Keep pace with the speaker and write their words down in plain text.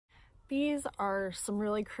These are some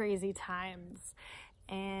really crazy times,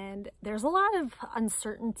 and there's a lot of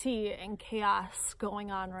uncertainty and chaos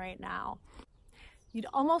going on right now. You'd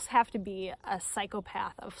almost have to be a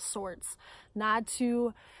psychopath of sorts not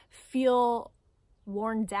to feel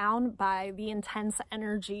worn down by the intense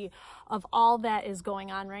energy of all that is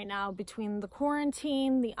going on right now, between the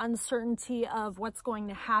quarantine, the uncertainty of what's going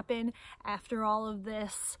to happen after all of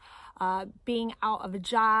this, being out of a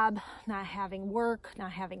job, not having work,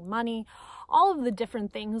 not having money, all of the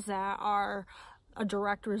different things that are a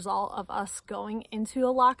direct result of us going into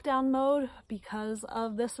a lockdown mode because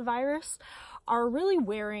of this virus are really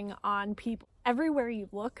wearing on people. Everywhere you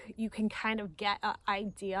look, you can kind of get an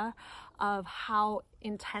idea of how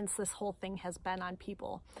intense this whole thing has been on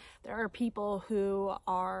people. There are people who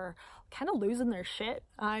are kind of losing their shit.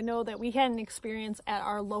 I know that we had an experience at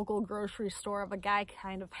our local grocery store of a guy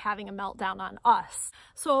kind of having a meltdown on us.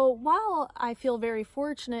 So while I feel very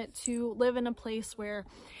fortunate to live in a place where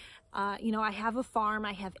I have a farm,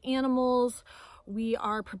 I have animals, we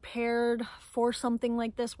are prepared for something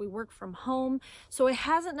like this, we work from home, so it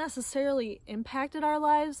hasn't necessarily impacted our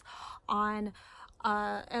lives on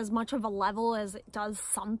as much of a level as it does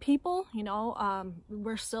some people.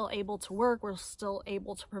 We're still able to work, we're still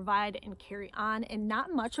able to provide and carry on, and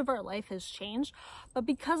not much of our life has changed. But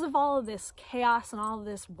because of all of this chaos and all of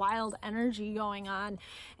this wild energy going on,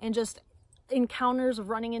 and just encounters of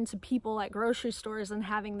running into people at grocery stores and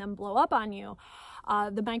having them blow up on you,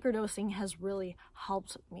 the microdosing has really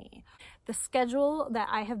helped me. The schedule that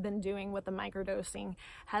I have been doing with the microdosing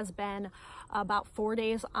has been about 4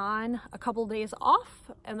 days on, a couple days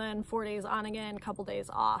off, and then 4 days on again, a couple days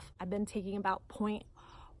off. I've been taking about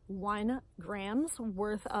 0.1 grams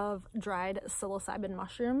worth of dried psilocybin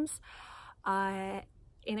mushrooms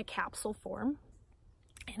in a capsule form.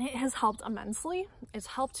 And it has helped immensely. It's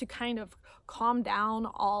helped to kind of calm down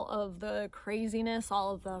all of the craziness,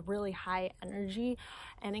 all of the really high energy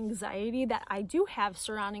and anxiety that I do have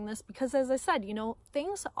surrounding this, because as I said,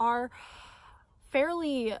 things are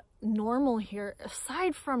fairly normal here,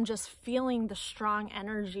 aside from just feeling the strong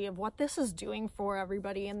energy of what this is doing for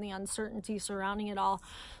everybody and the uncertainty surrounding it all.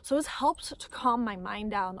 So it's helped to calm my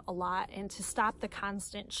mind down a lot and to stop the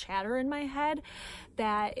constant chatter in my head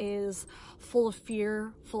that is full of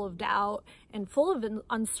fear, full of doubt, and full of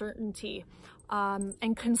uncertainty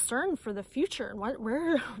and concern for the future and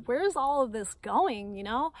where is all of this going,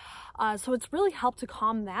 so it's really helped to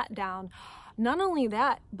calm that down. Not only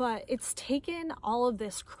that, but it's taken all of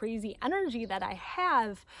this crazy energy that I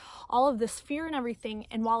have, all of this fear and everything,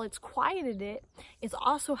 and while it's quieted it, it's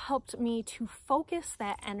also helped me to focus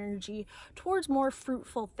that energy towards more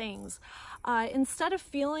fruitful things. Instead of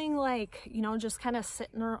feeling like, just kind of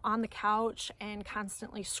sitting on the couch and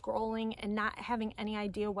constantly scrolling and not having any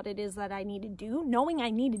idea what it is that I need to do, knowing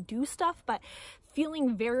I need to do stuff, but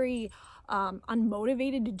feeling very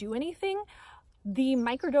unmotivated to do anything, the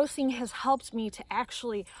microdosing has helped me to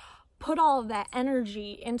actually put all of that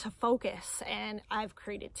energy into focus. And I've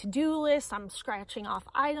created to-do lists, I'm scratching off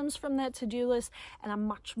items from that to-do list, and I'm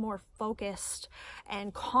much more focused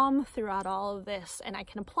and calm throughout all of this. And I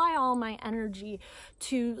can apply all my energy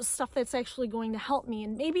to stuff that's actually going to help me.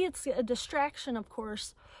 And maybe it's a distraction, of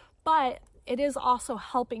course, but it is also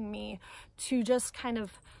helping me to just kind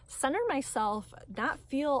of center myself, not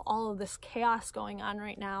feel all of this chaos going on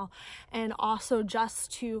right now, and also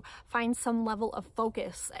just to find some level of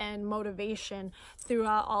focus and motivation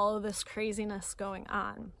throughout all of this craziness going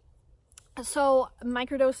on. So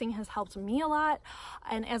microdosing has helped me a lot,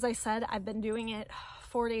 and as I said, I've been doing it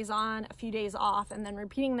 4 days on, a few days off, and then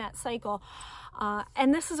repeating that cycle.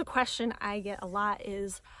 And this is a question I get a lot,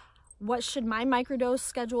 is what should my microdose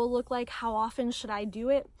schedule look like? How often should I do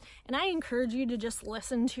it? And I encourage you to just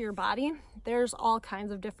listen to your body. There's all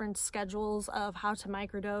kinds of different schedules of how to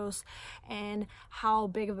microdose and how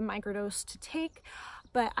big of a microdose to take.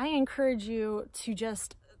 But I encourage you to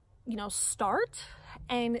just, start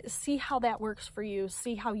and see how that works for you.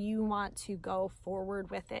 See how you want to go forward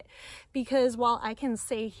with it. Because while I can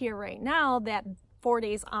say here right now that 4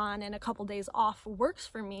 days on and a couple days off works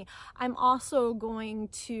for me, I'm also going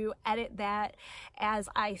to edit that as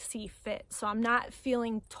I see fit. So I'm not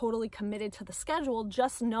feeling totally committed to the schedule,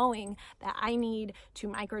 just knowing that I need to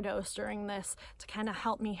microdose during this to kind of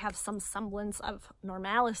help me have some semblance of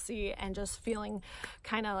normalcy and just feeling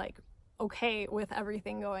kind of like okay with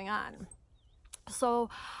everything going on. So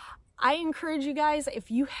I encourage you guys, if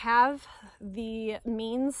you have the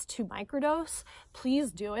means to microdose, please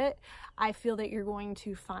do it. I feel that you're going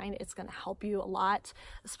to find it's going to help you a lot,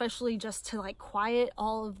 especially just to like quiet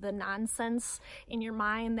all of the nonsense in your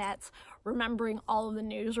mind that's remembering all of the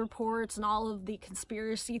news reports and all of the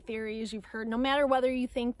conspiracy theories you've heard. No matter whether you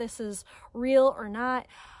think this is real or not,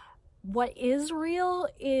 what is real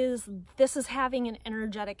is this is having an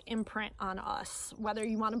energetic imprint on us. Whether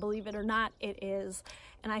you want to believe it or not, it is.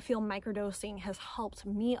 And I feel microdosing has helped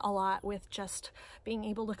me a lot with just being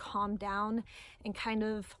able to calm down and kind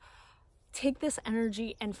of take this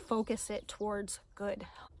energy and focus it towards good.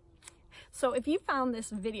 So if you found this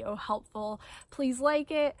video helpful, please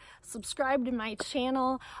like it, subscribe to my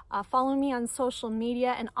channel, follow me on social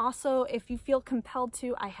media, and also if you feel compelled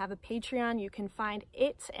to, I have a Patreon. You can find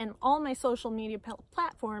it and all my social media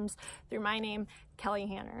platforms through my name, Kelly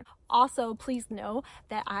Hanner. Also, please know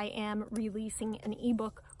that I am releasing an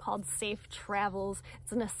ebook called Safe Travels.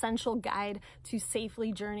 It's an essential guide to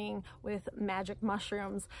safely journeying with magic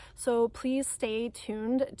mushrooms. So please stay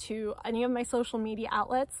tuned to any of my social media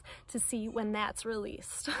outlets to see when that's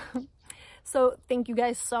released. So thank you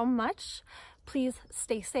guys so much. Please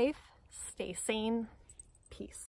stay safe, stay sane. Peace.